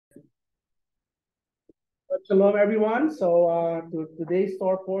Shalom, everyone. So today's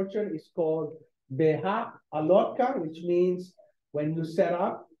Torah portion is called Beha, Alotcha, which means when you set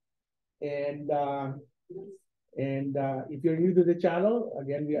up. And if you're new to the channel,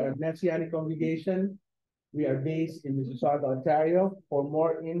 again, we are a Messianic congregation. We are based in Mississauga, Ontario. For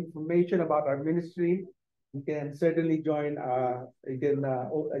more information about our ministry, you can certainly join.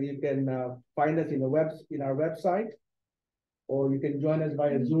 You can find us in our website, or you can join us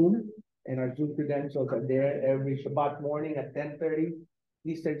via Zoom. And our Zoom credentials are there every Shabbat morning at 10:30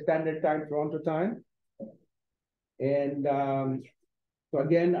 Eastern Standard Time, Toronto time. And so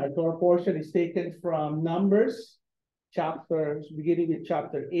again, our Torah portion is taken from Numbers, beginning with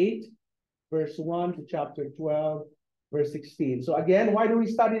chapter 8, verse 1 to chapter 12, verse 16. So again, why do we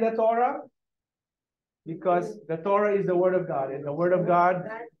study the Torah? Because the Torah is the Word of God, and the Word of God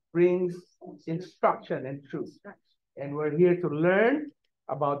brings instruction and truth. And we're here to learn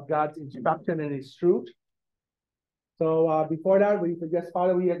about God's instruction and His truth. So before that, we just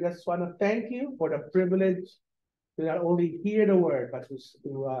want to thank you for the privilege to not only hear the Word, but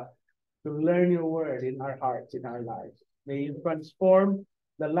to learn your Word in our hearts, in our lives. May you transform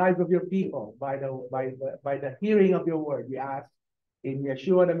the lives of your people by the hearing of your Word. We ask in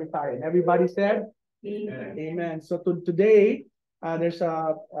Yeshua the Messiah. And everybody said, Amen. Amen. So today, there's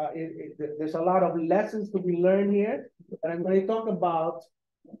a lot of lessons to be learned here, and I'm going to talk about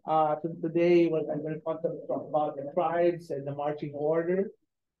today. What I'm going to talk about the tribes and the marching order.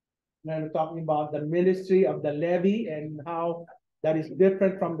 And I'm talking about the ministry of the Levi and how that is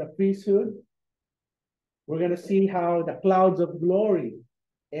different from the priesthood. We're going to see how the clouds of glory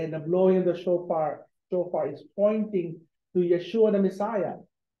and the blowing of the shofar is pointing to Yeshua the Messiah.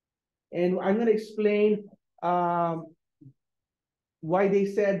 And I'm going to explain why they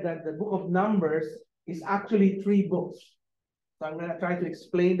said that the book of Numbers is actually 3 books. So I'm going to try to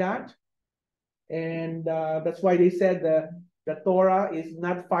explain that. And that's why they said the Torah is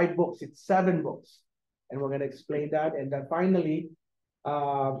not 5 books, it's 7 books. And we're going to explain that. And then finally,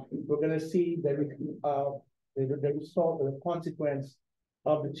 we're going to see the result or the consequence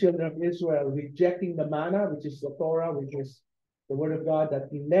of the children of Israel rejecting the manna, which is the Torah, which is the Word of God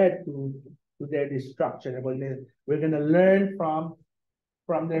that led to their destruction. And we're going to learn from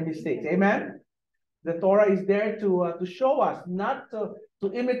their mistakes. Amen. The Torah is there to show us, not to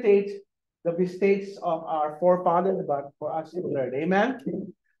imitate the mistakes of our forefathers, but for us to learn. Amen.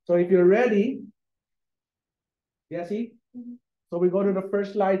 So if you're ready, Jesse. So we go to the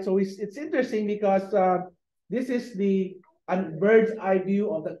first slide. So it's interesting because this is the bird's eye view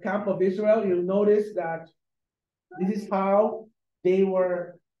of the camp of Israel. You'll notice that this is how they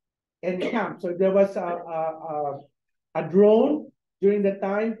were encamped. So there was a drone during the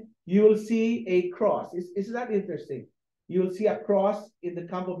time. You will see a cross. Isn't that interesting? You will see a cross in the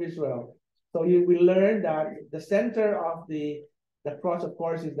camp of Israel. So you will learn that the center of the cross, of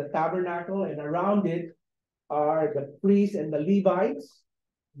course, is the tabernacle, and around it are the priests and the Levites,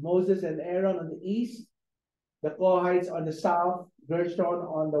 Moses and Aaron on the east, the Kohites on the south, Gershon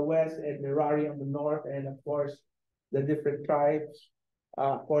on the west, and Merari on the north, and of course, the different tribes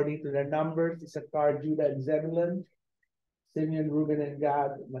according to their numbers: Issachar, Judah, and Zebulun, Simeon, Reuben, and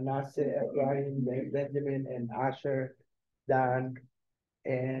Gad, Manasseh, Ephraim, Benjamin, and Asher, Dan,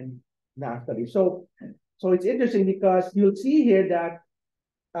 and Naphtali. So it's interesting because you'll see here that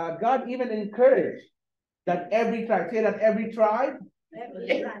God even encouraged that every tribe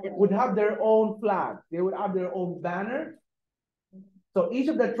would have their own flag. They would have their own banner. So each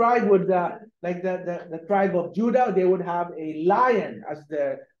of the tribe would, like the tribe of Judah, they would have a lion as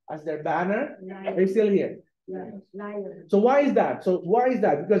their banner. Are you still here? Yes. So why is that?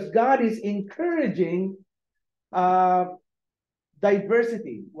 Because God is encouraging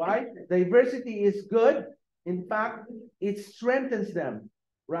diversity. Why? Diversity is good. In fact, it strengthens them,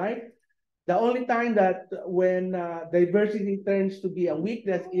 right? The only time that when diversity turns to be a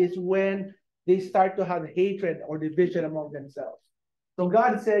weakness is when they start to have hatred or division among themselves. So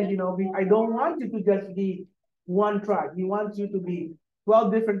God said, I don't want you to just be one tribe. He wants you to be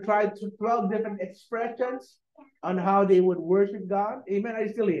 12 different tribes, 12 different expressions on how they would worship God. Amen. Are you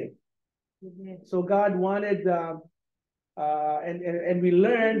still here? Mm-hmm. So God wanted, and we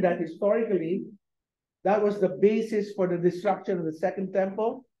learned that historically, that was the basis for the destruction of the Second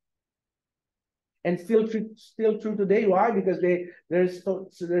Temple. And still true today. Why? Because there's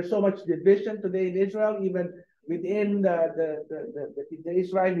so much division today in Israel, even within the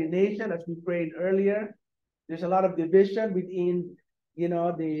Israeli nation, as we prayed earlier. There's a lot of division within,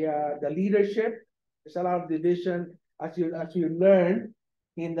 the leadership. There's a lot of division as you learn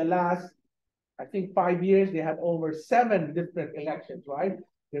in the last, I think, 5 years. They had over 7 different elections. Right?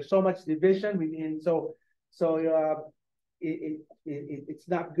 There's so much division within. So So it's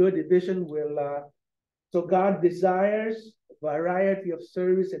not good. Division will. So God desires variety of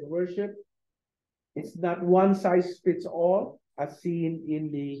service and worship. It's not one size fits all, as seen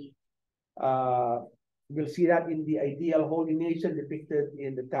in the. We'll see that in the ideal holy nation depicted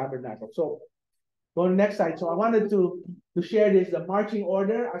in the tabernacle. So go to the next slide. So I wanted to share this, the marching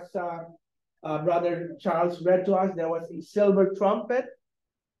order, as Brother Charles read to us. There was a silver trumpet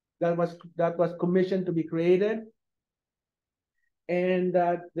that was commissioned to be created. And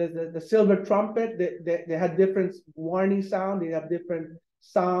the silver trumpet, they had different warning sound. They have different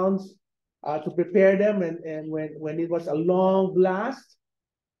sounds to prepare them. And when it was a long blast,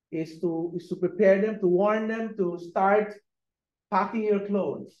 is to prepare them, to warn them to start packing your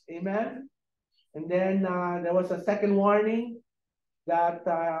clothes. Amen. And then there was a second warning that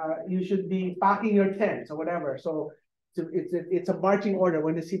you should be packing your tents or whatever. So it's a marching order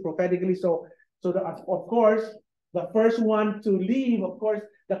when they see prophetically. So of course, the first one to leave, of course,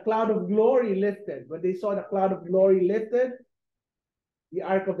 the cloud of glory lifted. When they saw the cloud of glory lifted, the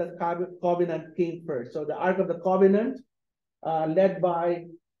Ark of the Covenant came first. So the Ark of the Covenant, led by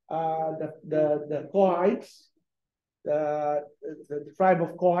the Kohites, the tribe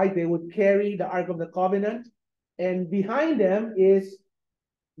of Kohite, they would carry the Ark of the Covenant. And behind them is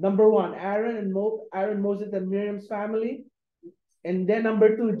number one, Aaron, Moses, and Miriam's family. And then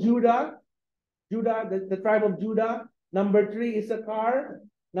number two, Judah, the tribe of Judah. Number three, Issachar.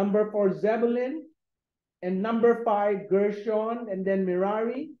 Number four, Zebulun. And number five, Gershon, and then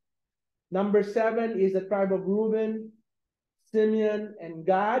Merari. Number seven is the tribe of Reuben, Simeon, and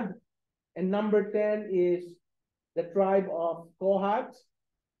Gad. And number 10 is the tribe of Kohat,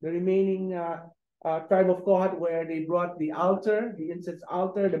 the remaining tribe of Kohat, where they brought the altar, the incense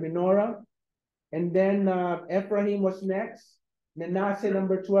altar, the menorah. And then Ephraim was next, Manasseh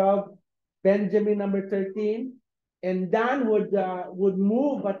number 12, Benjamin number 13. And Dan would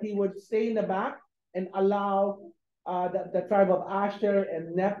move, but he would stay in the back and allow the tribe of Asher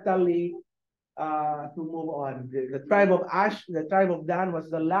and Naphtali to move on. The tribe of Dan was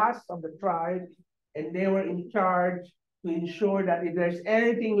the last of the tribe, and they were in charge to ensure that if there's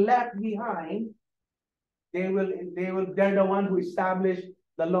anything left behind, they're the one who established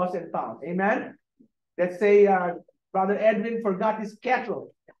the lost and found. Amen. Let's say Brother Edwin forgot his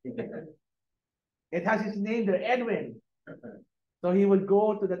kettle. It has his name there, Edwin. So he would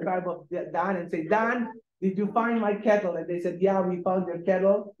go to the tribe of Dan and say, Dan, did you find my kettle? And they said, yeah, we found your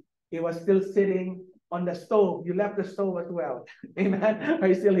kettle. It was still sitting on the stove. You left the stove as well. Amen. Are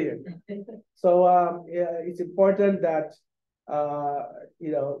you still here? So it's important that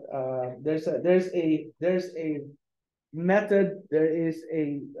there's a method, there is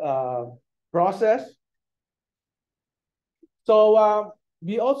a process. So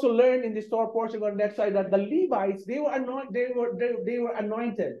we also learn in this Torah portion on the next slide that the Levites, they were anointed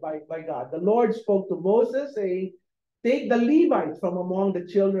by God. The Lord spoke to Moses saying, take the Levites from among the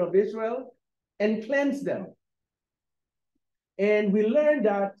children of Israel and cleanse them. And we learned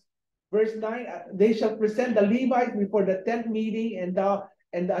that verse 9, they shall present the Levites before the tent meeting and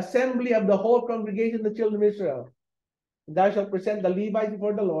the assembly of the whole congregation of the children of Israel. And thou shalt present the Levites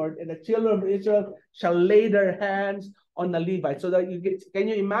before the Lord, and the children of Israel shall lay their hands on the Levites. So that can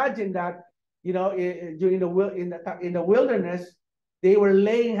you imagine that, during in the wilderness, they were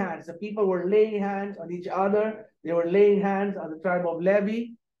laying hands. The people were laying hands on each other. They were laying hands on the tribe of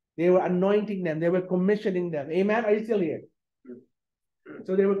Levi. They were anointing them. They were commissioning them. Amen. Are you still here?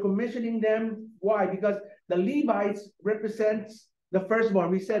 So they were commissioning them. Why? Because the Levites represents the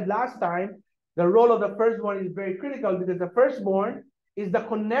firstborn. We said last time, the role of the firstborn is very critical because the firstborn is the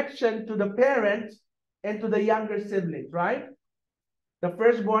connection to the parent and to the younger siblings, right? The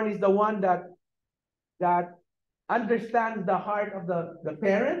firstborn is the one that understands the heart of the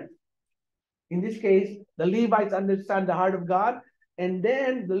parent. In this case, the Levites understand the heart of God. And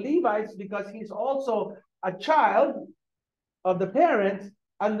then the Levites, because he's also a child of the parent,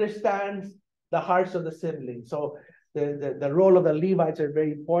 understands the hearts of the siblings. So the role of the Levites are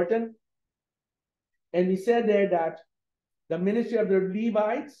very important. And we said there that the ministry of the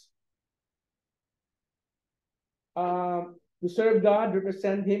Levites to serve God,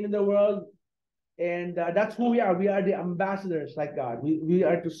 represent him in the world. And that's who we are. We are the ambassadors like God. We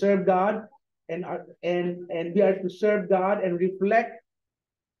are to serve God and we are to serve God and reflect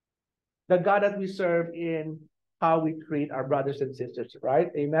the God that we serve in how we treat our brothers and sisters, right?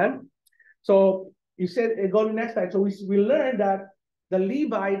 Amen. So you said, go to the next slide. So we learned that the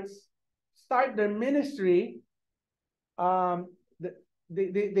Levites start their ministry.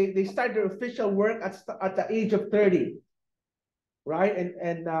 They start their official work at the age of 30. right?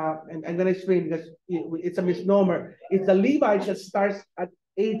 And I'm going to explain because it's a misnomer. It's the Levites that starts at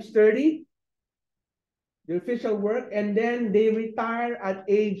age 30, the official work, and then they retire at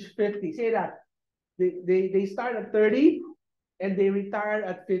age 50. Say that. They start at 30 and they retire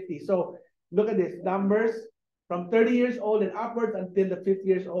at 50. So look at this, numbers from 30 years old and upwards until the 50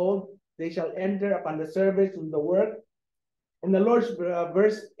 years old, they shall enter upon the service and the work. In the Lord's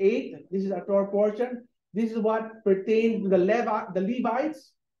verse 8, this is our Torah portion. This is what pertains to the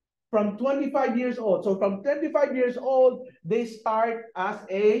Levites from 25 years old. So from 25 years old, they start as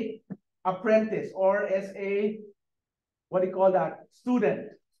a apprentice or as a, what do you call that? Student.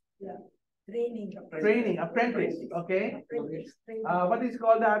 Yeah. Training, apprentice, okay? Apprentice. What is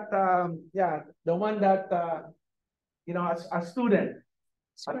called that? Yeah, the one that, a student,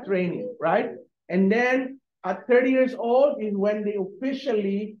 a training, right? And then at 30 years old is when they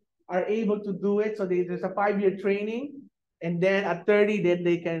officially are able to do it. So there's a 5-year training. And then at 30, then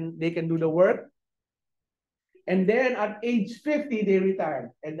they can do the work. And then at age 50, they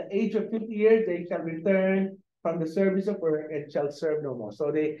retire. At the age of 50 years, they shall return from the service of work and shall serve no more.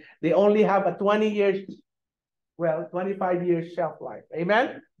 So they only have a 25 years shelf life.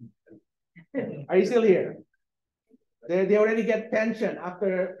 Amen? Are you still here? They already get pension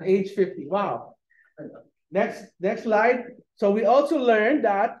after age 50. Wow. Next slide. So we also learned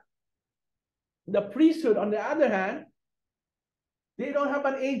that the priesthood, on the other hand, they don't have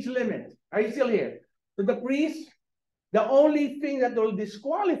an age limit. Are you still here? So the priest, the only thing that will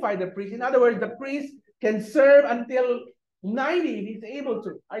disqualify the priest, in other words, the priest can serve until 90 if he's able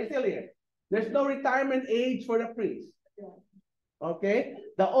to. Are you still here? There's no retirement age for the priest. Okay?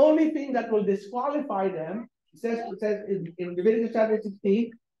 The only thing that will disqualify them, it says in Leviticus chapter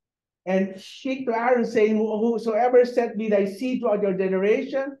 16, and speak to Aaron, saying, whosoever said be thy seed throughout your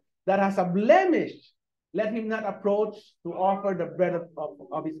generation that has a blemish, let him not approach to offer the bread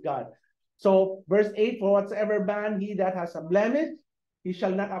of his God. So verse 8, for whatsoever man he that has a blemish, he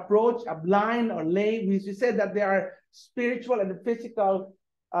shall not approach a blind or lame. We said that there are spiritual and physical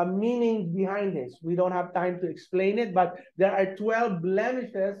meanings behind this. We don't have time to explain it, but there are 12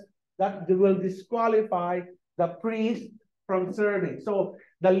 blemishes that will disqualify the priest from serving. So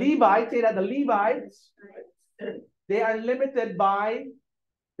the Levites, say that the Levites, they are limited by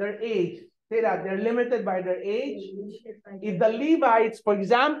their age. Say that they're limited by their age. If the Levites, for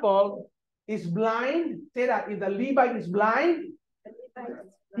example, is blind, say that if the Levite is blind,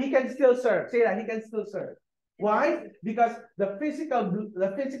 he can still serve. Say that he can still serve. Why? Because the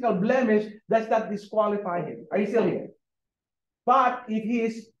physical blemish does not disqualify him. Are you still here? But if he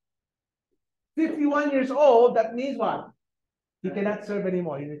is 51 years old, that means what? He cannot serve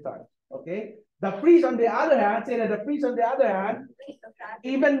anymore. He retired. Okay? The priest, on the other hand, say that the priest, on the other hand,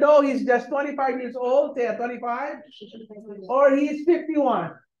 even though he's just 25 years old, say at 25, or he is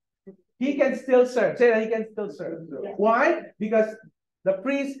 51, he can still serve. Say that he can still serve. Why? Because the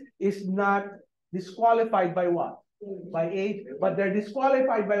priest is not disqualified by what? By age, but they're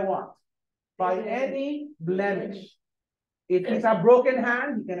disqualified by what? By any blemish. If he's a broken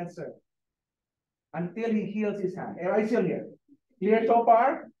hand, he cannot serve until he heals his hand. Am I still here? Clear so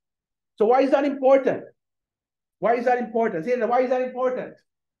far? So why is that important? Why is that important? Say that, why is that important?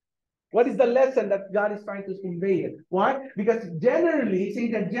 What is the lesson that God is trying to convey here? Why? Because generally, say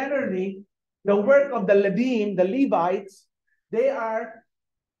that generally, the work of the Levim, the Levites, they are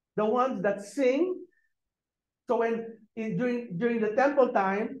the ones that sing. So during the temple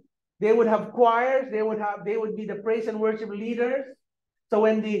time, they would have choirs, they would be the praise and worship leaders. So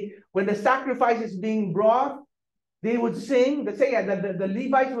when the sacrifice is being brought, they would sing. The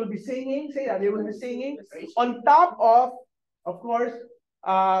Levites will be singing. Say that they will be singing. On top of course,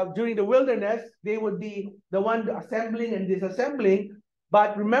 during the wilderness, they would be the one assembling and disassembling.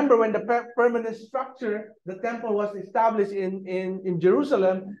 But remember, when the permanent structure, the temple was established in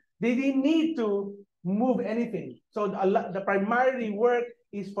Jerusalem, they didn't need to move anything. So the primary work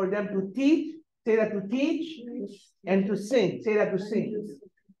is for them to teach. Say that, to teach and to sing. Say that, to sing.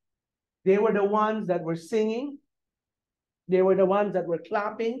 They were the ones that were singing. They were the ones that were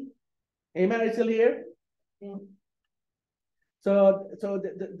clapping. Amen. Are you still here? Yeah. So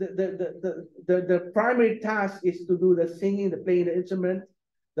the primary task is to do the singing, the playing the instrument,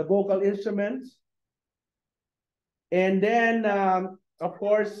 the vocal instruments, and then of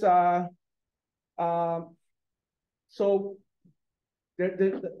course, so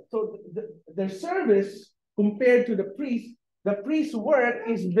their service compared to the priest's work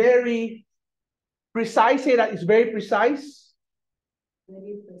is very precise. Say that, it's very precise.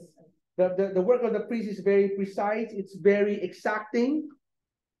 Very precise. The work of the priest is very precise. It's very exacting.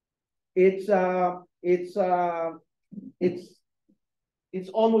 It's it's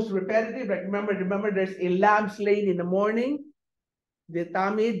almost repetitive. Like remember, there's a lamb slain in the morning, the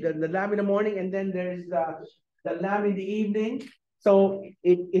tamid, the lamb in the morning, and then there's the lamb in the evening. So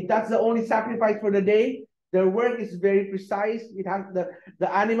if that's the only sacrifice for the day, their work is very precise. It has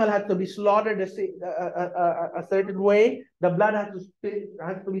the animal has to be slaughtered a certain way. The blood has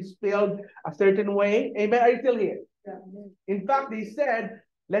to be spilled a certain way. Amen. Are you still here? Yeah. In fact, they said,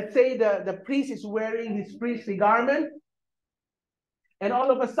 let's say the priest is wearing his priestly garment, and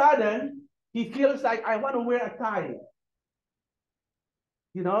all of a sudden he feels like, I want to wear a tie.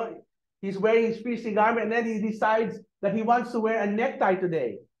 You know, he's wearing his priestly garment, and then he decides that he wants to wear a necktie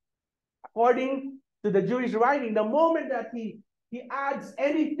today. According to the Jewish writing, the moment that he adds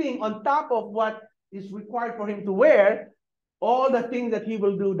anything on top of what is required for him to wear, all the things that he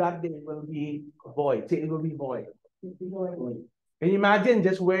will do that day will be void. Say, it will be void. Can you imagine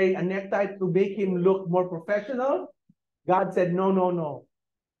just wearing a necktie to make him look more professional? God said, no, no, no.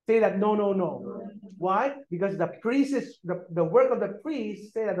 Say that, no, no, no. Why? Because the priest is the work of the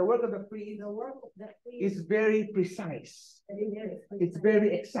priest. Say that the work of the priest is very precise. It's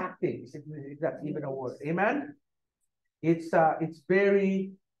very exacting. If that's even a word. Amen. It's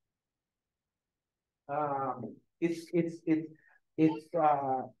very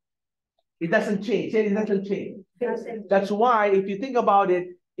it doesn't change. It doesn't change. That's why if you think about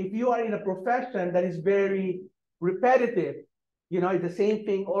it, if you are in a profession that is very repetitive, you know, it's the same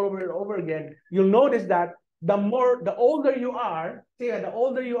thing all over and over again, you'll notice that the older you are, the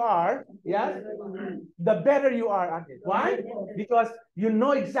older you are, yes, the better you are at it. Why? Because you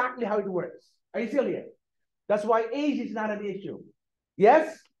know exactly how it works. Are you still here? That's why age is not an issue.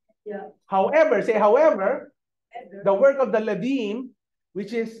 Yes? Yeah. However, the work of the Levim,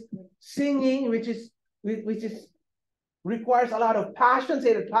 which is singing, which is requires a lot of passion,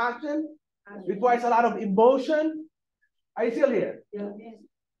 say the passion, requires a lot of emotion. Are you still here? Yeah.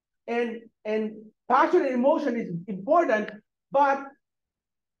 And passion and emotion is important, but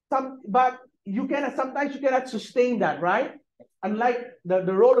you cannot sometimes you cannot sustain that, right? Unlike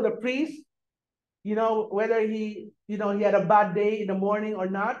the role of the priest, you know, whether he had a bad day in the morning or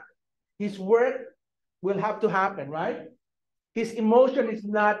not, his work will have to happen, right? His emotion is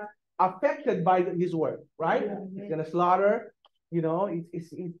not affected by his work, right? He's gonna slaughter, you know.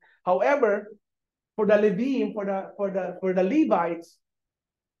 However, for the Levim, for the Levites,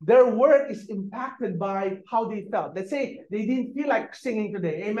 their work is impacted by how they felt. Let's say they didn't feel like singing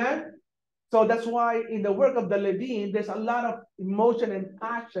today, amen? So that's why in the work of the Levim, there's a lot of emotion and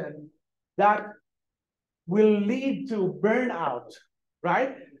passion that will lead to burnout,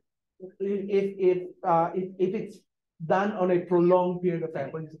 right? If it's done on a prolonged period of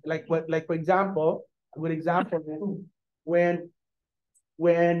time, like for example, a good example, when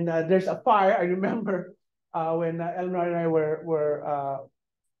there's a fire. I remember when Eleanor and I were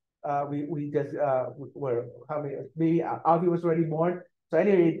how many, maybe Alfie was already born. So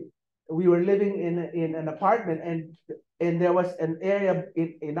anyway, we were living in an apartment, and there was an area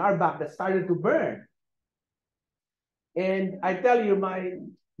in our back that started to burn. And I tell you,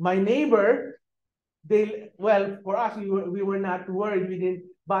 my neighbor, for us, we were not worried, we didn't,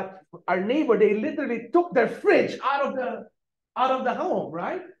 but our neighbor, they literally took their fridge out of the home,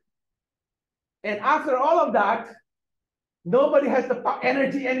 right? And after all of that, nobody has the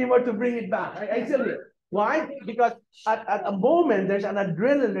energy anymore to bring it back. I tell you. Why? Because at a moment, there's an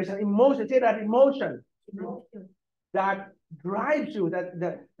adrenaline, there's an emotion, say that emotion that drives you,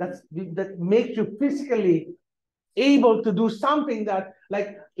 that makes you physically able to do something that,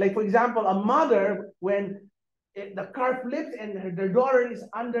 like for example, a mother, when the car flips and their daughter is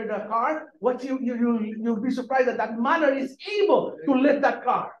under the car, you'll be surprised that mother is able to lift that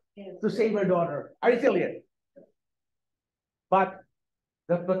car to save her daughter. Are you still here? But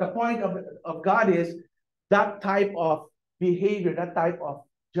the point of God is that type of behavior, that type of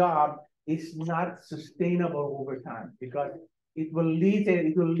job is not sustainable over time, because it will lead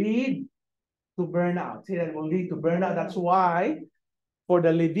to burnout. See, that it will lead to burnout. That's why for the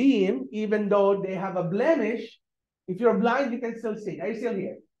Levim, even though they have a blemish, if you're blind, you can still sing. Are you still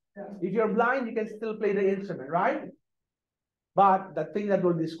here? Yeah. If you're blind, you can still play the instrument, right? But the thing that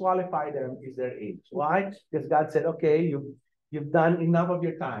will disqualify them is their age. Why? Because God said, okay, you've done enough of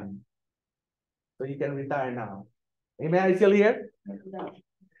your time, so you can retire now. Amen. Are you still here? Yeah.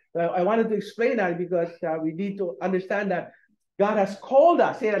 So I wanted to explain that because we need to understand that God has called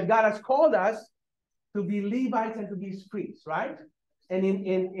us. Say that God has called us to be Levites and to be priests, right? And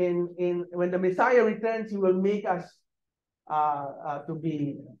in when the Messiah returns, He will make us to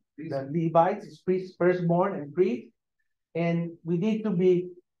be the Levites, priests, firstborn and priests, and we need to be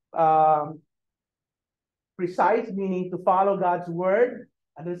precise, meaning to follow God's word.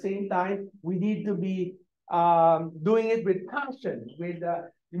 At the same time, we need to be doing it with passion.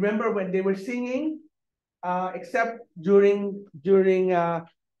 Remember when they were singing, except during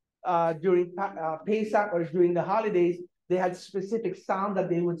Pesach or during the holidays, they had specific sound that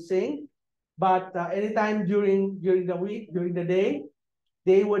they would sing. But anytime during the week, during the day,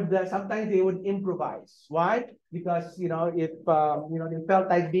 they would sometimes they would improvise. Why? Because if they felt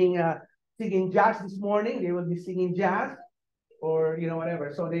like being singing jazz this morning, they would be singing jazz, or whatever.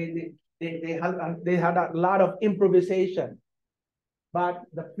 So they had a lot of improvisation. But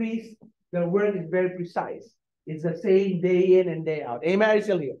the priest, the word is very precise. It's the same day in and day out. Amen. It's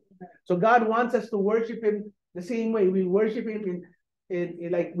still here. So God wants us to worship Him the same way we worship Him in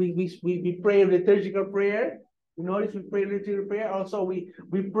like we pray liturgical prayer. You notice we pray liturgical prayer. Also,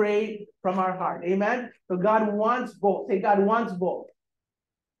 we pray from our heart. Amen. So God wants both. Say, God wants both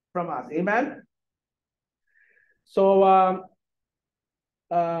from us. Amen. So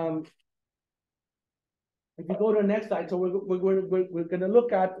if you go to the next slide, so we're going to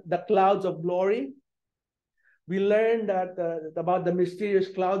look at the clouds of glory. We learned that about the mysterious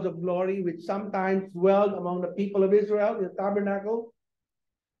clouds of glory, which sometimes dwelled among the people of Israel in the tabernacle,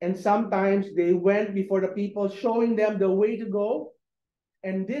 and sometimes they went before the people, showing them the way to go.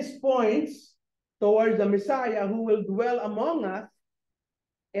 And this points towards the Messiah who will dwell among us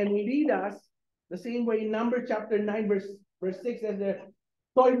and lead us the same way in Numbers chapter 9, verse 6 says there.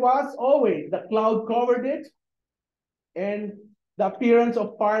 So it was always, the cloud covered it, and the appearance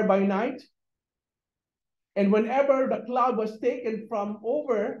of fire by night. And whenever the cloud was taken from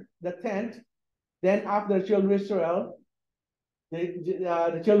over the tent, then after the children of Israel,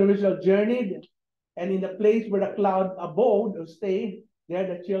 the children of Israel journeyed, and in the place where the cloud abode or stayed, there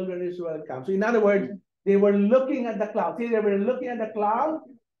the children of Israel come. So in other words, they were looking at the cloud. See, they were looking at the cloud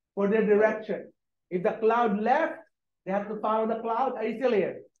for their direction. If the cloud left, they have to follow the cloud. Are you still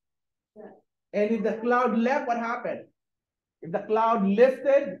here? Yeah. And if the cloud left, what happened? If the cloud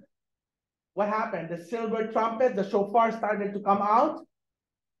lifted, what happened? The silver trumpet, the shofar started to come out,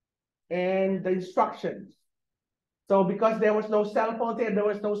 and the instructions. So because there was no cell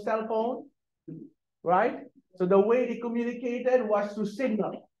phone, right? So the way they communicated was through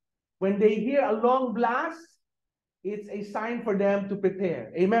signal. When they hear a long blast, it's a sign for them to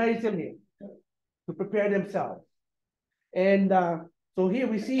prepare. Amen. Are you still here? To prepare themselves. And so here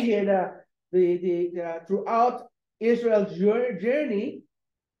we see here the throughout Israel's journey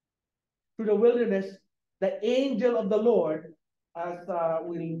through the wilderness, the angel of the Lord, as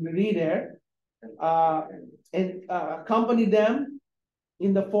we read there, and accompanied them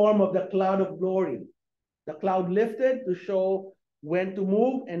in the form of the cloud of glory. The cloud lifted to show when to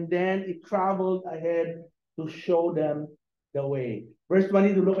move, and then it traveled ahead to show them the way. Verse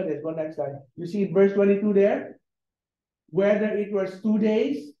 22, look at this. Go next slide. You see verse 22 there? Whether it was 2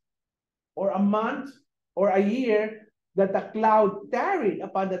 days or a month or a year, that the cloud tarried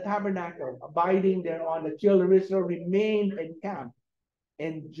upon the tabernacle, abiding thereon, the children of Israel remained encamped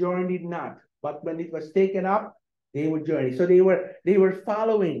and journeyed not. But when it was taken up, they would journey. So they were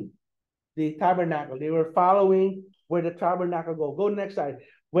following the tabernacle. They were following where the tabernacle go. Go next slide.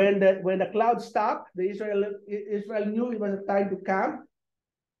 When the cloud stopped, Israel knew it was a time to camp.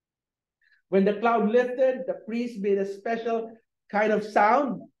 When the cloud lifted, the priest made a special kind of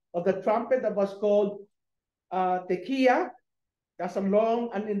sound of the trumpet that was called tekiah. That's a long,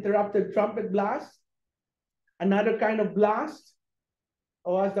 uninterrupted trumpet blast. Another kind of blast,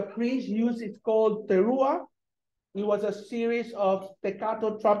 or as the priest used, it's called teruah. It was a series of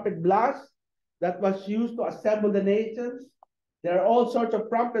staccato trumpet blasts that was used to assemble the nations. There are all sorts of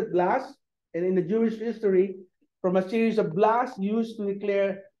trumpet blasts, and in the Jewish history, from a series of blasts used to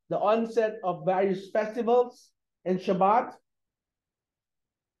declare the onset of various festivals and Shabbat,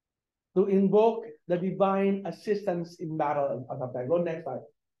 to invoke the divine assistance in battle. Go next slide.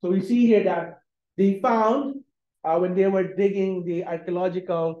 So we see here that they found, when they were digging the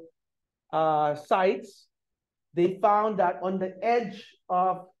archaeological sites, they found that on the edge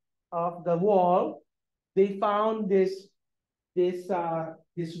of the wall, they found this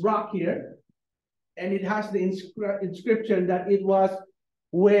rock here, and it has the inscription that it was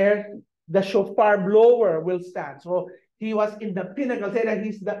where the shofar blower will stand. So he was in the pinnacle. Say that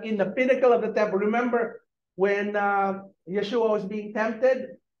he's in the pinnacle of the temple. Remember when Yeshua was being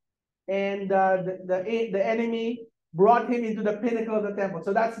tempted, and the enemy brought him into the pinnacle of the temple.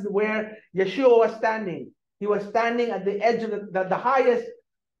 So that's where Yeshua was standing. He was standing at the edge of the highest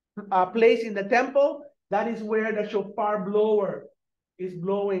place in the temple. That is where the shofar blower is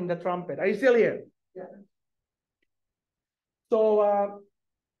blowing the trumpet. Are you still here? Yeah. So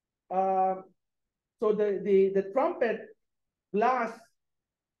So the trumpet blast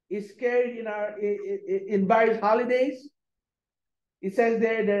is carried in various holidays. It says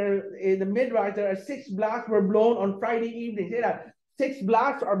there in the Midrash there are 6 blasts were blown on Friday evening. Say that 6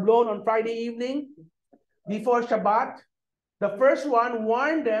 blasts are blown on Friday evening before Shabbat. The first one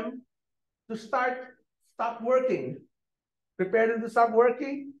warned them to stop working, prepare them to stop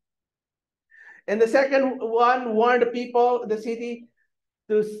working. And the second one warned the people, the city,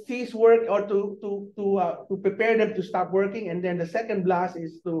 to cease work or to prepare them to stop working. And then the second blast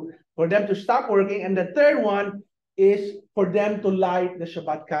is for them to stop working. And the third one is for them to light the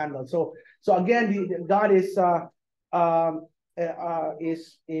Shabbat candle. So again, God is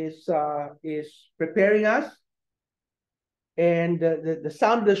preparing us, and the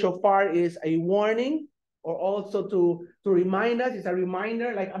sound of the shofar is a warning, or also to remind us. It's a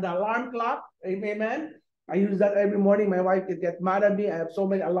reminder, like the alarm clock. Amen. I use that every morning. My wife could get mad at me. I have so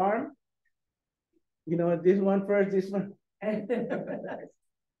many alarms. You know, this one first, this one. And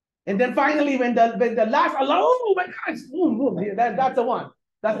then finally, when the last alarm, oh my gosh, boom, boom. That's the one.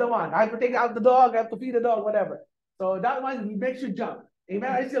 That's the one. I have to take out the dog. I have to feed the dog, whatever. So that one makes you jump.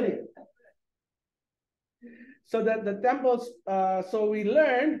 Amen. I still here. So that the temples. So we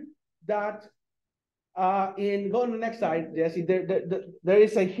learned that go on the next slide, Jesse. There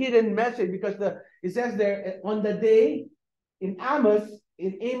is a hidden message, because it says there on the day in Amos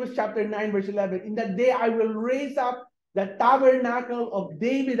chapter 9 verse 11. In that day I will raise up the tabernacle of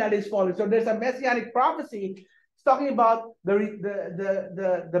David that is fallen. So there's a messianic prophecy. It's talking about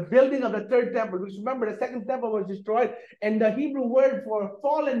the building of the third temple. Which, remember, the second temple was destroyed, and the Hebrew word for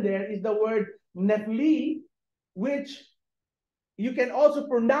fallen there is the word nephli, which you can also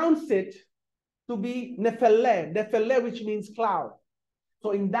pronounce it to be Nephilim, which means cloud.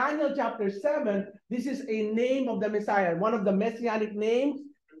 So in Daniel chapter 7, this is a name of the Messiah. One of the messianic names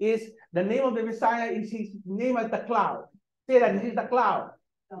is the name of the Messiah is his name as the cloud. Say that this is the cloud.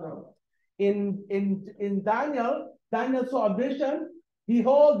 No. In Daniel saw a vision.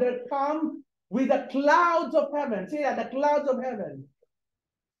 Behold, there come with the clouds of heaven. Say that, the clouds of heaven.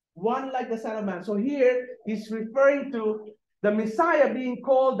 One like the Son of Man. So here he's referring to the Messiah being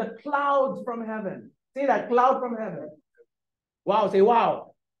called the clouds from heaven. Say that, cloud from heaven. Wow, say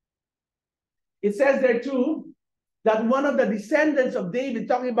wow. It says there too that one of the descendants of David,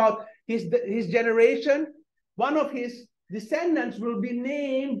 talking about his generation, one of his descendants will be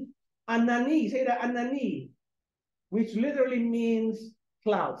named Anani. Say that, Anani, which literally means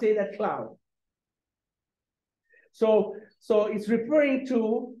cloud. Say that, cloud. So it's referring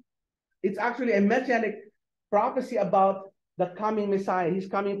to, it's actually a messianic prophecy about the coming Messiah. He's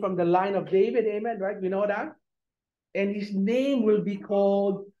coming from the line of David, amen, right? We know that. And his name will be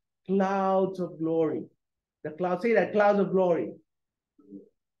called Clouds of Glory. The clouds, say that, clouds of glory.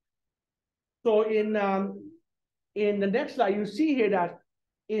 So in the next slide, you see here that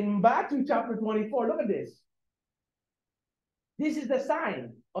in Matthew chapter 24, look at this. This is the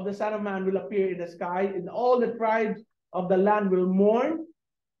sign of the Son of Man will appear in the sky, and all the tribes of the land will mourn.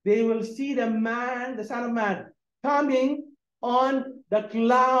 They will see the Son of Man, coming on the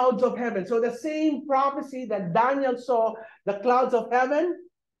clouds of heaven. So the same prophecy that Daniel saw, the clouds of heaven.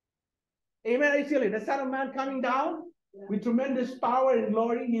 Amen. Actually, the Son of Man coming down with tremendous power and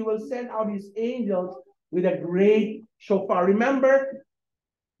glory. He will send out his angels with a great shofar. Remember,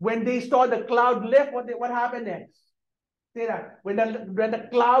 when they saw the cloud lift, what happened next? Say that. When the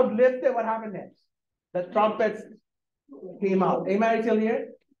cloud lifted, what happened next? The trumpets came out. Amen. Are you still here?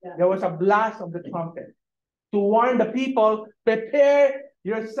 Yeah. There was a blast of the trumpet to warn the people, prepare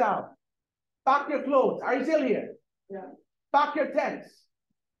yourself. Pack your clothes. Are you still here? Yeah. Pack your tents.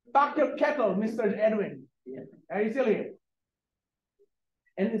 Pack your kettle, Mr. Edwin. Yeah. Are you still here?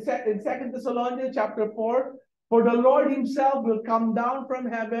 And in 2 Thessalonians chapter 4, for the Lord himself will come down from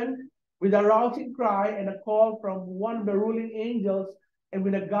heaven with a rousing cry and a call from one of the ruling angels, and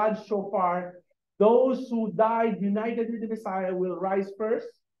with a God's shofar. Those who died united with the Messiah will rise first.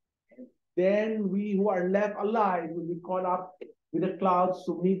 Then we who are left alive will be caught up with the clouds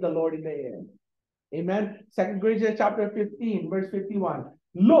to meet the Lord in the air. Amen. 2 Corinthians chapter 15, verse 51.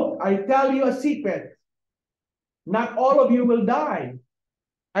 Look, I tell you a secret. Not all of you will die.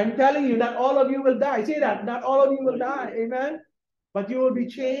 I'm telling you, not all of you will die. Say that, not all of you will die. Amen. But you will be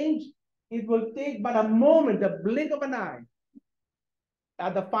changed. It will take but a moment, the blink of an eye.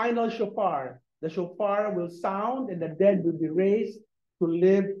 At the final shofar, the shofar will sound and the dead will be raised to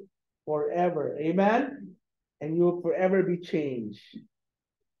live forever. Amen. And you will forever be changed.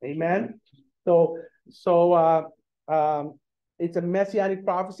 Amen. So it's a messianic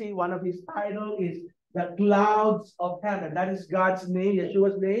prophecy. One of his titles is the clouds of heaven. That is God's name,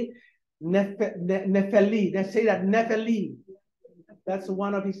 Yeshua's name. Nephili. Let's say that Nephili. That's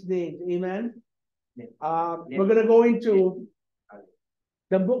one of his names. Amen. We're gonna go into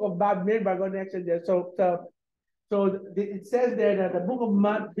the book of Bamidbar. Go next there. So it says there that the book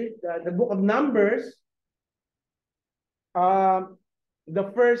of Numbers, the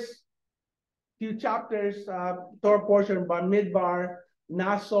first few chapters, Torah portion, Bamidbar,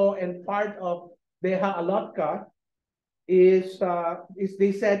 Naso, and part of Beha Alotcha is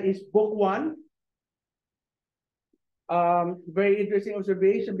they said is book 1. Very interesting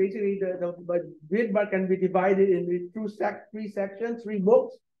observation. Basically, the Bamidbar can be divided into three sections, 3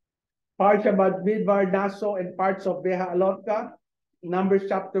 books. Parts about Bamidbar, Naso, and parts of Beha Alotcha. Numbers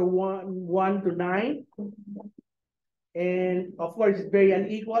chapter 1 to 9. And of course, it's very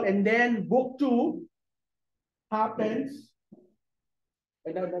unequal. And then book 2 happens.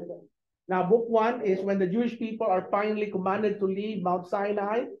 Now, book 1 is when the Jewish people are finally commanded to leave Mount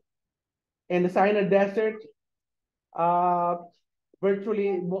Sinai and the Sinai desert,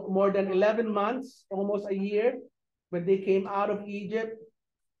 virtually more than 11 months, almost a year, when they came out of Egypt.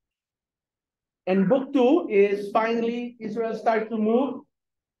 And book 2 is finally Israel starts to move.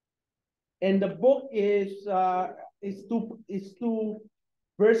 And the book is 2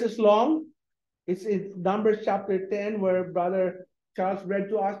 verses long. It's in Numbers chapter 10, where Brother Charles read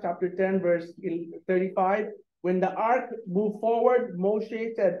to us, chapter 10, verse 35. When the ark moved forward,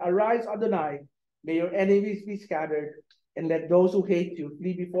 Moshe said, "Arise, Adonai, may your enemies be scattered, and let those who hate you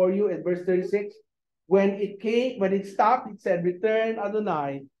flee before you." And verse 36, when it stopped, it said, "Return,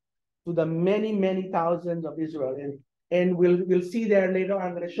 Adonai, to the many, many thousands of Israel." And we'll see there later.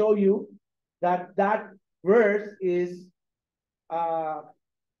 I'm going to show you that verse is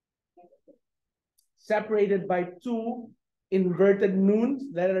separated by 2 inverted noons,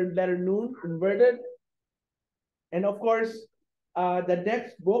 letter noon, inverted. And of course, the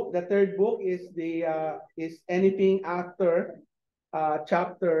next book, the 3rd book, is anything after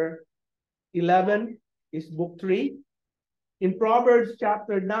chapter 11 is book 3. In Proverbs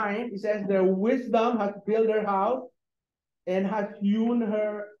chapter 9, it says, "Their wisdom has built her house and has hewn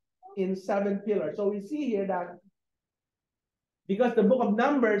her in 7 pillars." So we see here that because the book of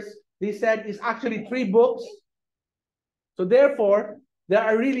Numbers, they said, is actually 3 books. So therefore, there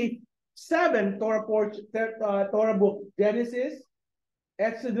are really 7 Torah books: Genesis,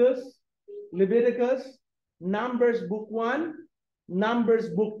 Exodus, Leviticus, Numbers book 1, Numbers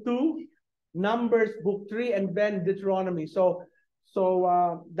book 2, Numbers book 3, and then Deuteronomy. So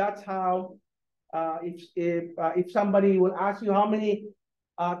that's how. If somebody will ask you how many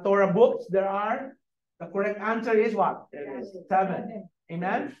Torah books there are, the correct answer is what? 7.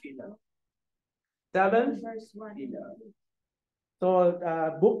 Amen. 7. Verse 1. So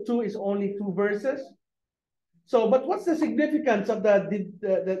book 2 is only 2 verses. So, but what's the significance of the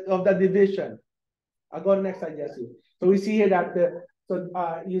division? I'll go next slide, Jesse. So we see here that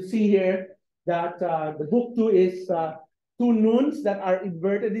you see here that the book 2 is 2 noons that are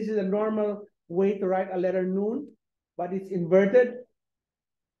inverted. This is a normal way to write a letter noon, but it's inverted,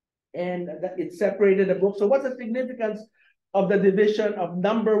 and it separated the book. So what's the significance of the division of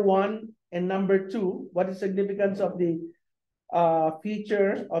number 1 and number 2? What is the significance of the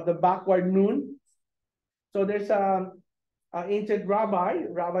feature of the backward noon? So there's an ancient Rabbi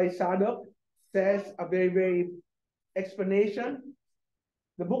Sadok, says a very, very explanation.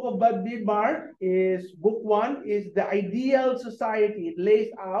 The book of Bamidbar is book 1 is the ideal society. It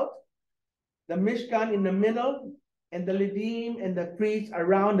lays out the Mishkan in the middle, and the Levim and the priests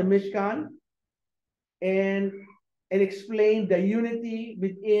around the Mishkan, and explain the unity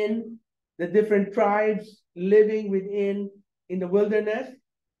within the different tribes living in the wilderness.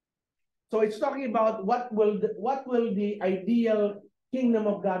 So it's talking about what will the ideal kingdom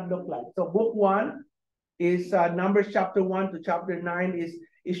of God look like. So book 1 is Numbers chapter 1 to chapter 9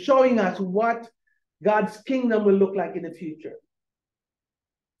 is showing us what God's kingdom will look like in the future.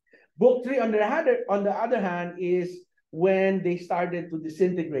 Book 3, on the other hand, is when they started to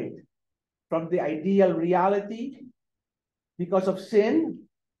disintegrate from the ideal reality because of sin.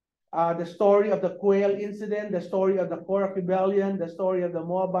 The story of the quail incident, the story of the Korah rebellion, the story of the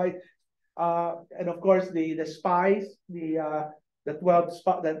Moabites, and of course the spies, the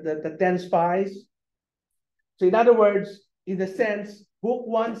 10 spies. So in other words, in a sense, book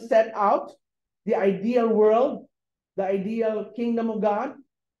 1 set out the ideal world, the ideal kingdom of God.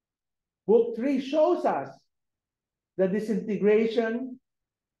 Book 3 shows us the disintegration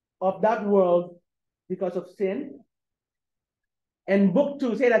of that world because of sin. And book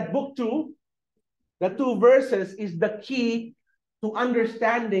 2, say that book 2, the 2 verses is the key to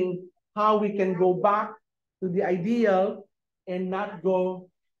understanding how we can go back to the ideal and not go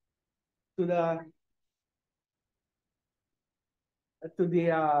to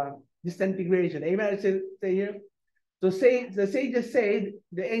the disintegration. Amen. Say here. So the sages say,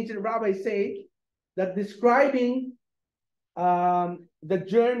 the ancient rabbis say, that describing the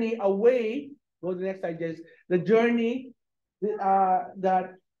journey away. Go to the next slide, just the journey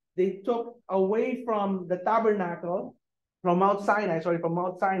that they took away from the tabernacle, from Mount Sinai.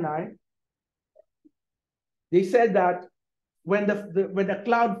 They said that when the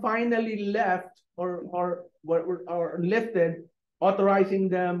cloud finally left or lifted, authorizing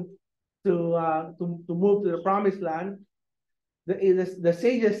them to move to the promised land, the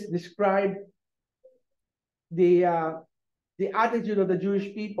sages described the attitude of the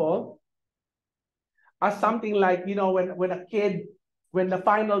Jewish people as something like, when a kid, when the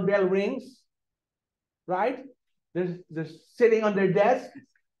final bell rings, right? They're sitting on their desk,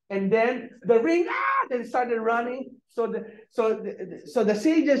 and then the ring, they started running. So the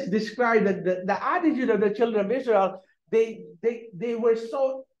sages described that the attitude of the children of Israel, they were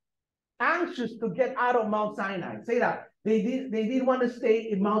so anxious to get out of Mount Sinai. Say that. They didn't want to stay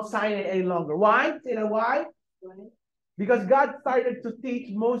in Mount Sinai any longer. Why? Say that why? Because God started to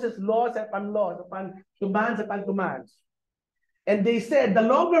teach Moses laws upon commands. And they said, the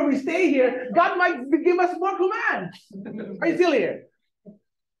longer we stay here, God might give us more commands. Are you still here?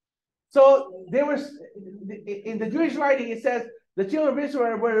 So they were, in the Jewish writing, it says, the children of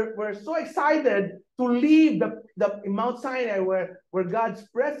Israel were so excited to leave the Mount Sinai where God's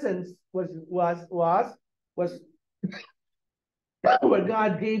presence was where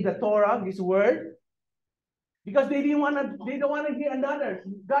God gave the Torah, His word, because they don't want to hear another.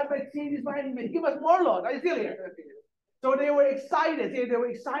 God might change His mind and give us more laws. Are you still here? So they were excited. They were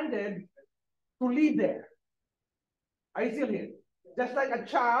excited to leave there. Are you still here? Just like a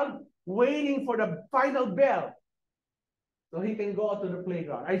child waiting for the final bell so he can go to the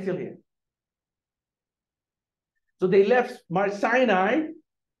playground. Are you still here? So they left Mount Sinai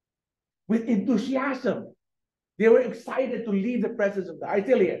with enthusiasm. They were excited to leave the presence of God. Are you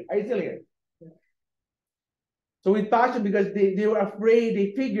still here? Are you still here? So with passion, because they were afraid,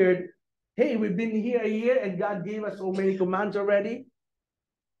 they figured, hey, we've been here a year and God gave us so many commands already.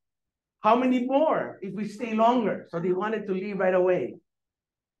 How many more if we stay longer? So they wanted to leave right away.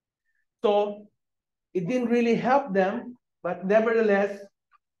 So it didn't really help them, but nevertheless,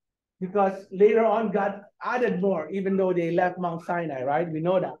 because later on God added more, even though they left Mount Sinai, right? We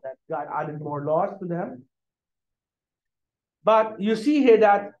know that God added more laws to them. But you see here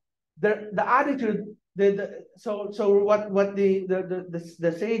that the attitude, so what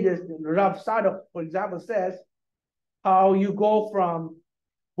the sages, Rav Sadok, for example, says, how you go from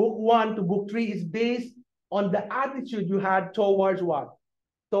book 1 to book 3 is based on the attitude you had towards what?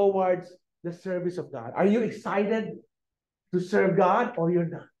 Towards the service of God. Are you excited to serve God or you're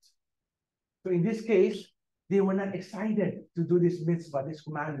not? So in this case, they were not excited to do this mitzvah, this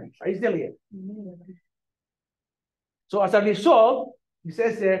commandment. Are you still here? So as a result, he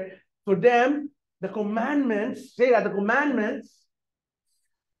says there, for them, the commandments, say that the commandments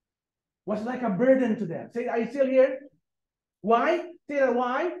was like a burden to them. Say, are you still here? Why? Say that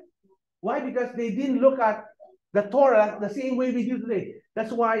why? Why? Because they didn't look at the Torah the same way we do today.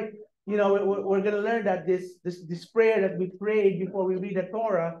 That's why, we're going to learn that this prayer that we prayed before we read the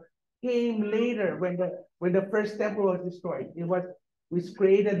Torah came later when the first temple was destroyed. It was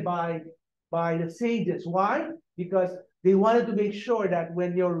created by the sages. Why? Because they wanted to make sure that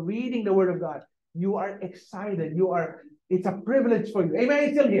when you're reading the Word of God, you are excited. It's a privilege for you. Amen.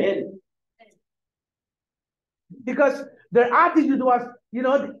 It's still here. Because their attitude was,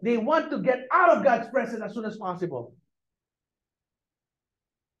 they want to get out of God's presence as soon as possible.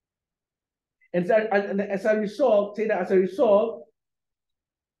 And as a result, it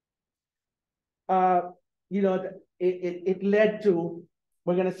led to,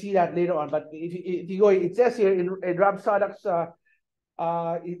 we're going to see that later on, but if you go, it says here in Rab Sadok's,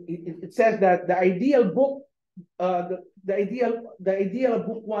 it says that the ideal book, the ideal of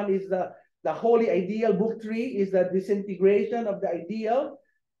book 1 is the holy ideal. Book 3 is the disintegration of the ideal.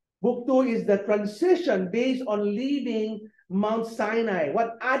 Book 2 is the transition based on leaving Mount Sinai.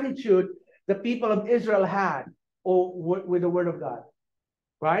 What attitude the people of Israel had with the Word of God,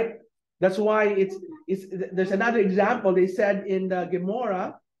 right? That's why there's another example. They said in the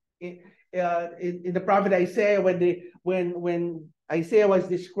Gemara, in the prophet Isaiah, when Isaiah was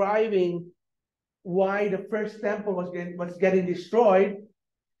describing why the first temple was getting destroyed,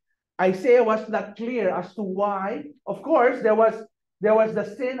 Isaiah was not clear as to why. Of course, there was the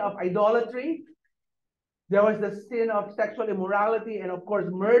sin of idolatry, there was the sin of sexual immorality, and of course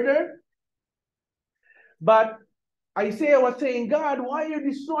murder. But Isaiah was saying, God, why are you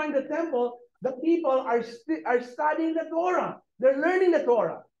destroying the temple? The people are studying the Torah. They're learning the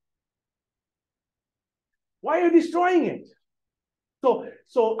Torah. Why are you destroying it?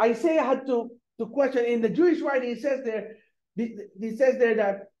 So Isaiah had to question. In the Jewish writing, it says there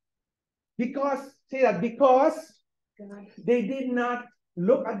that because they did not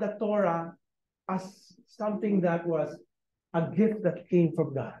look at the Torah as something that was a gift that came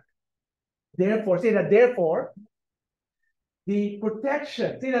from God. Therefore, the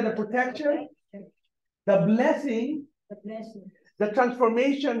protection, the blessing, the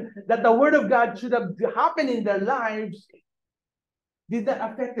transformation that the word of God should have happened in their lives did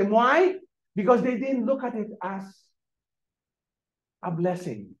not affect them. Why? Because they didn't look at it as a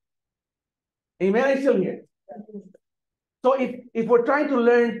blessing. Amen? Are you still here? So if we're trying to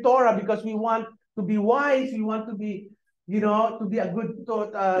learn Torah because we want to be wise, we want to be, to be a good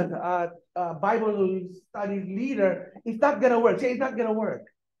Bible study leader, it's not going to work. Say it's not going to work.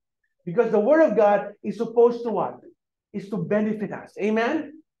 Because the word of God is supposed to what? Is to benefit us.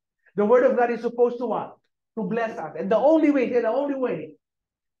 Amen? The word of God is supposed to what? To bless us. And the only way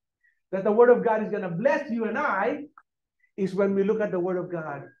that the word of God is going to bless you and I is when we look at the word of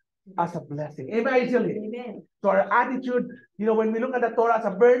God as a blessing. Amen? Amen. So our attitude, when we look at the Torah as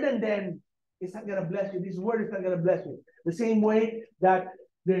a burden, then it's not going to bless you. This word is not going to bless you. The same way that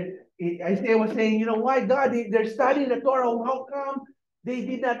Isaiah was saying, why God, they're studying the Torah. How come they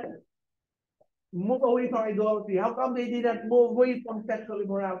did not move away from idolatry? How come they didn't move away from sexual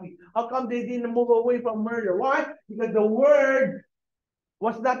immorality? How come they didn't move away from murder? Why? Because the word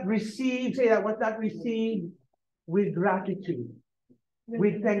was not received, was not received with gratitude,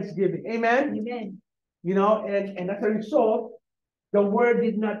 with thanksgiving. Amen? Amen. And as a result, the word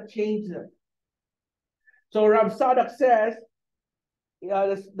did not change them. So Rav Sadak says, in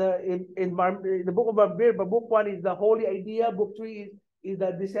the book of Babir, book 1 is the holy idea, book 3 is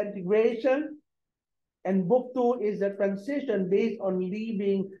the disintegration, and book 2 is the transition based on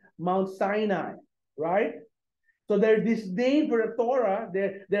leaving Mount Sinai, right? So their disdain for the Torah,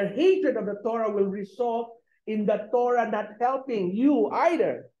 their hatred of the Torah will result in the Torah not helping you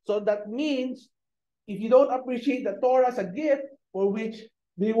either. So that means if you don't appreciate the Torah as a gift for which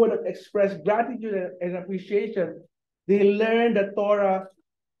they would have expressed gratitude and appreciation, they learned the Torah,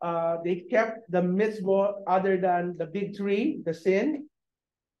 they kept the mitzvah other than the big three, the sin.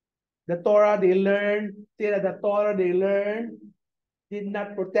 The Torah they learned did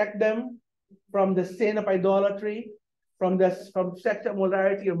not protect them from the sin of idolatry, from sexual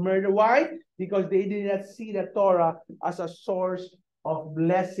immorality or murder. Why? Because they did not see the Torah as a source of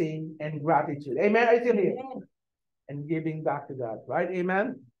blessing and gratitude. Amen? I still here. And giving back to God, right?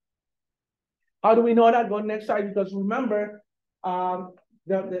 Amen? How do we know that? Go next slide, because remember, the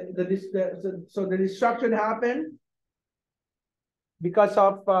destruction happened because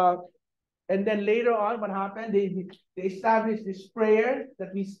of, and then later on, what happened? They established this prayer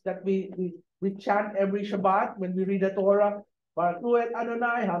that we chant every Shabbat when we read the Torah. Baruch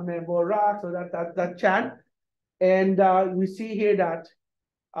Adonai HaMevorach, so that chant, and we see here that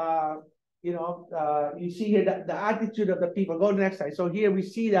you see here that the attitude of the people. Go to the next slide. So here we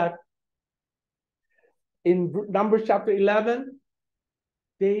see that in Numbers chapter 11,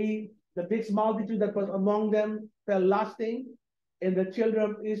 the big multitude that was among them fell lusting, and the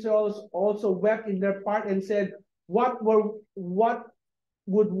children of Israel also wept in their part and said, what we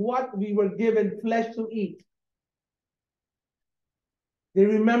were given flesh to eat? They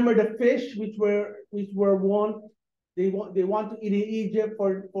remember the fish which were wont. They want to eat in Egypt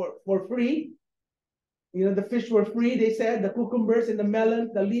for free. The fish were free, they said, the cucumbers and the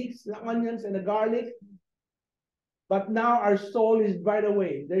melons, the leeks, the onions and the garlic. But now our soul is dried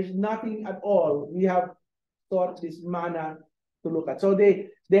away. There's nothing at all. We have thought this manna to look at. So they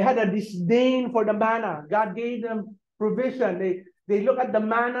had a disdain for the manna. God gave them provision. They look at the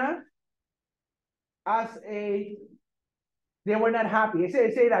manna as they were not happy.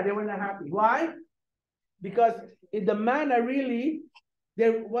 Say that they were not happy. Why? Because in the manna really,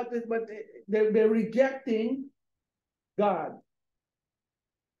 they're rejecting God.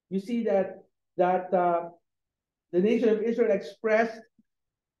 You see that the nation of Israel expressed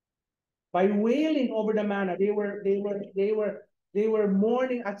by wailing over the manna. They were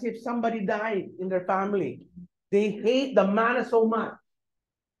mourning as if somebody died in their family. They hate the manna so much.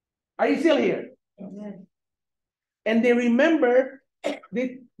 Are you still here? Yes. And they remember,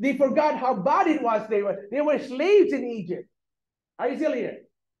 they forgot how bad it was. They were slaves in Egypt. Are you still here?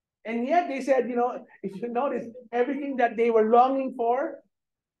 And yet they said, if you notice, everything that they were longing for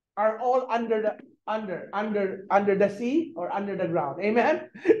are all under the sea or under the ground. Amen.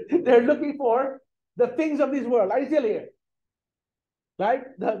 They're looking for The things of this world. Are you still here? Right?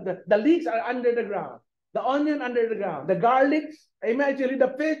 The leeks are under the ground. The onion under the ground. The garlics, imagine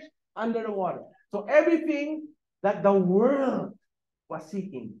the fish under the water. So everything that the world was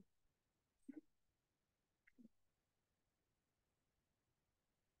seeking.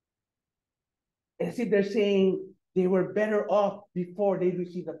 As if they're saying they were better off before they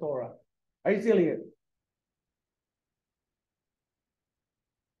received the Torah. Are you still here?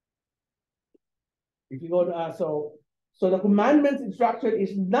 If you go to so the commandments instruction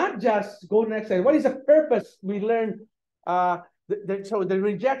is not just go next slide. What is the purpose? We learn so the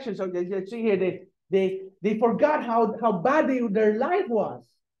rejection. So they see here they forgot how bad their life was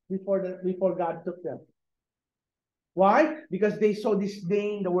before God took them. Why? Because they so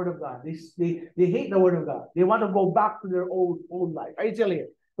disdain the word of God. They hate the word of God. They want to go back to their old life. Are you still here?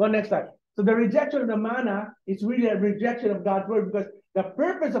 Go next slide. So the rejection of the manna is really a rejection of God's word, because the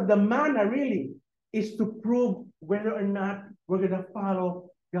purpose of the manna really is to prove whether or not we're going to follow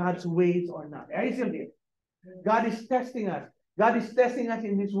God's ways or not. Are you still here? God is testing us. God is testing us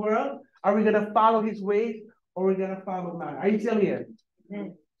in this world. Are we going to follow his ways, or are we going to follow man? Are you still here?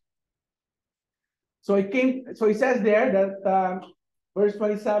 So it says there that verse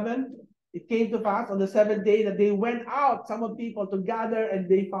 27, it came to pass on the seventh day that they went out, some of people, to gather, and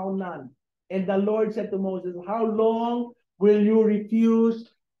they found none. And the Lord said to Moses, how long will you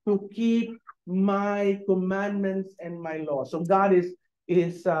refuse to keep my commandments and my law? So God is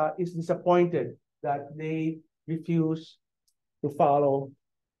disappointed that they refuse to follow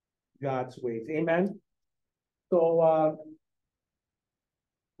God's ways. Amen. So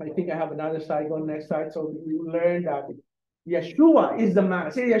I think I have another slide. Go next slide. So we learned that Yeshua is the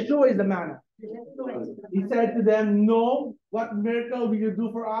manna. Say Yeshua is the manna. He said to them, no, what miracle will you do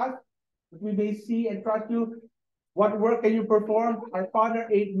for us, that we may see and trust you? What work can you perform? Our father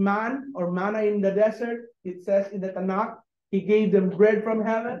ate manna in the desert. It says in the Tanakh, he gave them bread from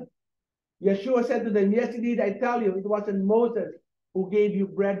heaven. Yeshua said to them, yes, indeed, I tell you, it wasn't Moses who gave you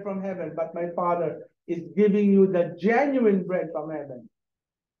bread from heaven, but my Father is giving you the genuine bread from heaven.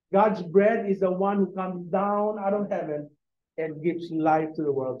 God's bread is the one who comes down out of heaven and gives life to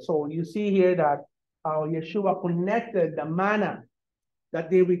the world. So you see here that how Yeshua connected the manna that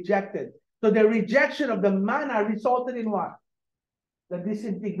they rejected. So the rejection of the manna resulted in what? The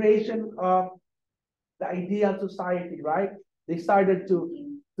disintegration of the ideal society, right? They started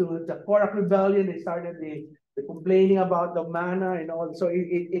the Korach rebellion. They started the complaining about the manna and all. So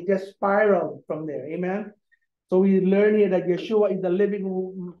it just spiraled from there. Amen. So we learn here that Yeshua is the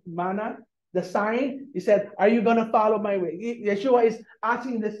living manna. The sign, he said, are you going to follow my way? Yeshua is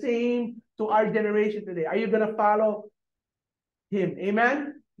asking the same to our generation today. Are you going to follow him?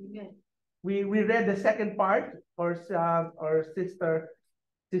 Amen? Amen. We read the second part, or sister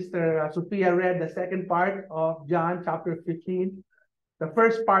Sophia read the second part of John chapter 15. The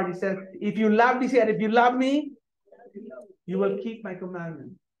first part, he says, if you love me, he said, if you love me, you will keep my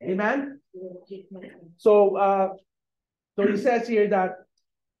commandments. Amen? So he says here that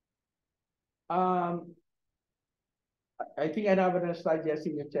I think I have another slide,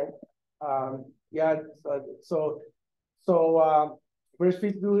 Jesse, you check. Verse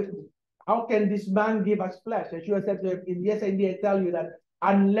 52, how can this man give us flesh? Yeshua said to him, yes, indeed, I tell you that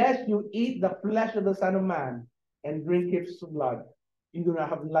unless you eat the flesh of the Son of Man and drink his blood, you do not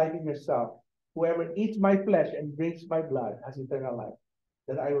have life in yourself. Whoever eats my flesh and drinks my blood has eternal life,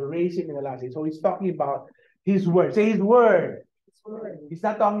 that I will raise him in the last day. So he's talking about his word. Say his word. He's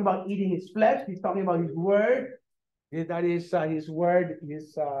not talking about eating his flesh. He's talking about his word. That is his word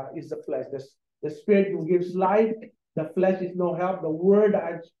is the flesh. The spirit who gives life. The flesh is no help. The word that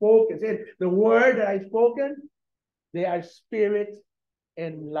I've spoken, the word that I've spoken, they are spirit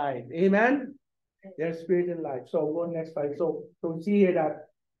and life. Amen. They're spirit and life. So go next slide. So we see here that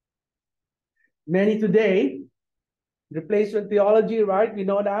many today, replacement theology, right? We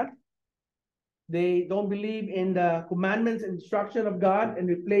know that. They don't believe in the commandments and instruction of God and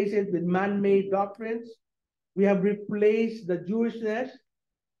replace it with man-made doctrines. We have replaced the Jewishness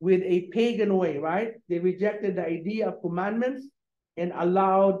with a pagan way, right? They rejected the idea of commandments and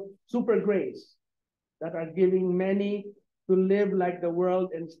allowed super grace that are giving many to live like the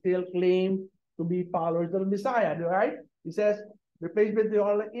world and still claim to be followers of the Messiah, right? He says, replacement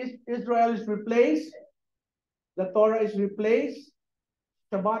theology, Israel is replaced, the Torah is replaced,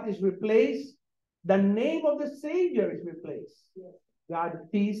 Shabbat is replaced, the name of the Savior is replaced. God's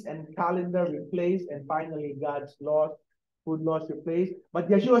feast and calendar replaced, and finally God's laws, food laws replaced. But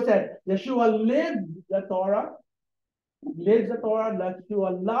Yeshua said, Yeshua lived the Torah,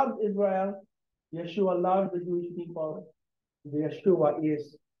 Yeshua loved Israel, Yeshua loved the Jewish people. Yeshua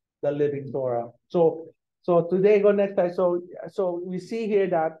is the living Torah. So today, go next slide. So we see here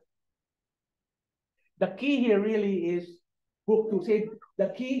that the key here really is book 2. Say the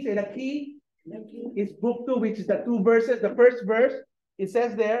key is book 2, which is the 2 verses. The first verse, it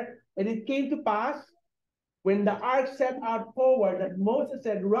says there, and it came to pass when the ark set out forward that Moses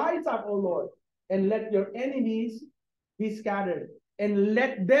said, "Rise up, O Lord, and let your enemies be scattered, and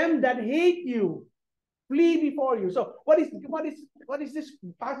let them that hate you flee before you." So what is this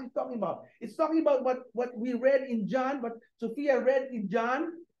passage talking about? It's talking about what we read in John, what Sophia read in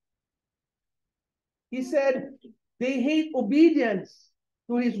John. He said they hate obedience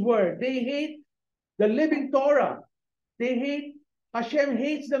to his word. They hate the living Torah. They hate, Hashem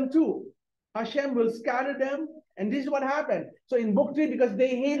hates them too. Hashem will scatter them. And this is what happened. So in book 3, because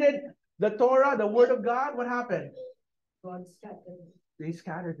they hated the Torah, the word of God, what happened? God scattered. They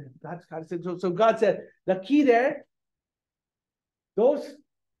scattered them. God scattered them. So God said, the key there, those,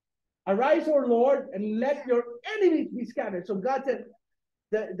 arise, O Lord, and let your enemies be scattered. So God said,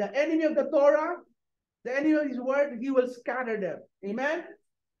 the enemy of the Torah, the enemy of his word, he will scatter them. Amen?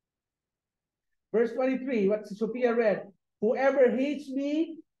 Verse 23, what Sophia read. Whoever hates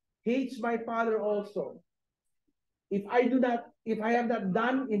me, hates my Father also. If I have not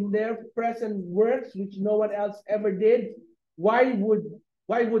done in their present works, which no one else ever did, why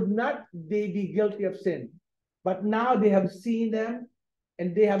would not they be guilty of sin? But now they have seen them,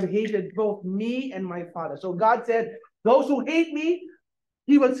 and they have hated both me and my Father. So God said, those who hate me,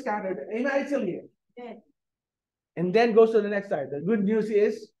 he will scatter them. Amen. It's still here. Yeah. And then goes to the next side. The good news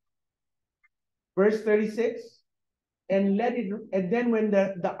is, verse 36, and then when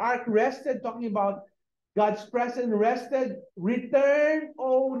the ark rested, talking about God's presence rested, return,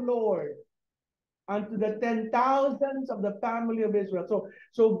 O Lord, unto the 10,000s of the family of Israel.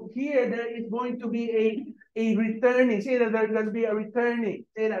 So here there is going to be a returning. Say that there's going to be a returning.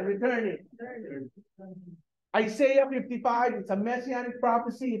 Say that, returning. Isaiah 55, it's a messianic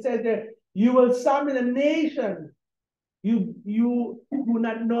prophecy. It says there, you will summon a nation you do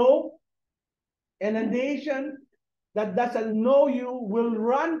not know, and a nation that doesn't know you will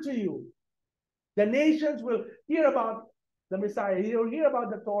run to you. The nations will hear about the Messiah. They will hear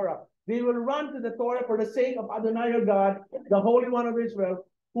about the Torah. They will run to the Torah for the sake of Adonai your God, the Holy One of Israel,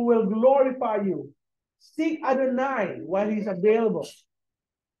 who will glorify you. Seek Adonai while he's available.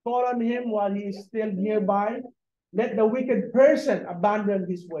 Call on him while he is still nearby. Let the wicked person abandon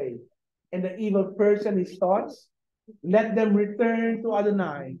his way, and the evil person his thoughts. Let them return to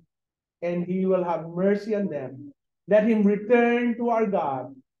Adonai, and he will have mercy on them. Let him return to our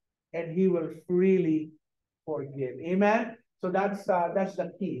God, and he will freely forgive. Amen. So that's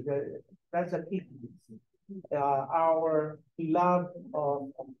the key. That's the key. Our love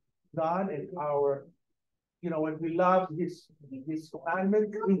of God and our, when we love his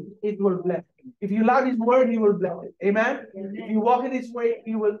commandment, it will bless you. If you love his word, he will bless it. Amen. If you walk in his way,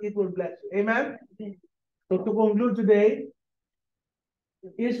 it will bless you. Amen. So to conclude today,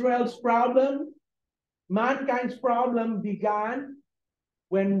 Israel's problem, mankind's problem began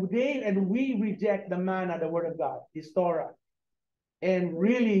when we reject the manna, the word of God, his Torah, and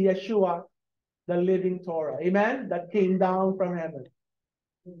really Yeshua, the living Torah, amen, that came down from heaven.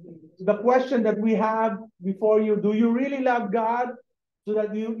 The question that we have before you, do you really love God so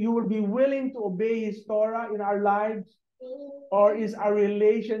that you will be willing to obey his Torah in our lives? Or is our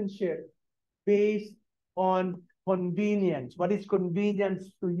relationship based on convenience? What is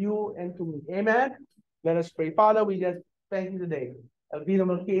convenience to you and to me? Amen? Let us pray. Father, we just thank you today. Elvino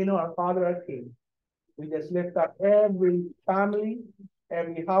Malkino, our Father, our King. We just lift up every family,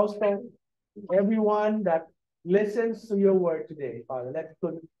 every household, everyone that listens to your word today, Father. Let it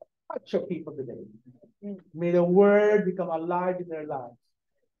touch your people today. May the word become alive in their lives.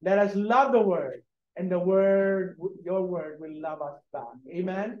 Let us love the word, and the word, your word, will love us back.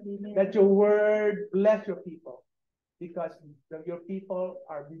 Amen? Amen. Let your word bless your people, because your people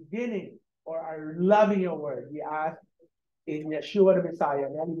are beginning or are loving your word. We ask in Yeshua the Messiah.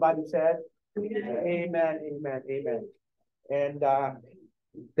 And everybody said, amen, amen, amen. And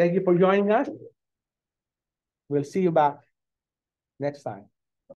thank you for joining us. We'll see you back next time.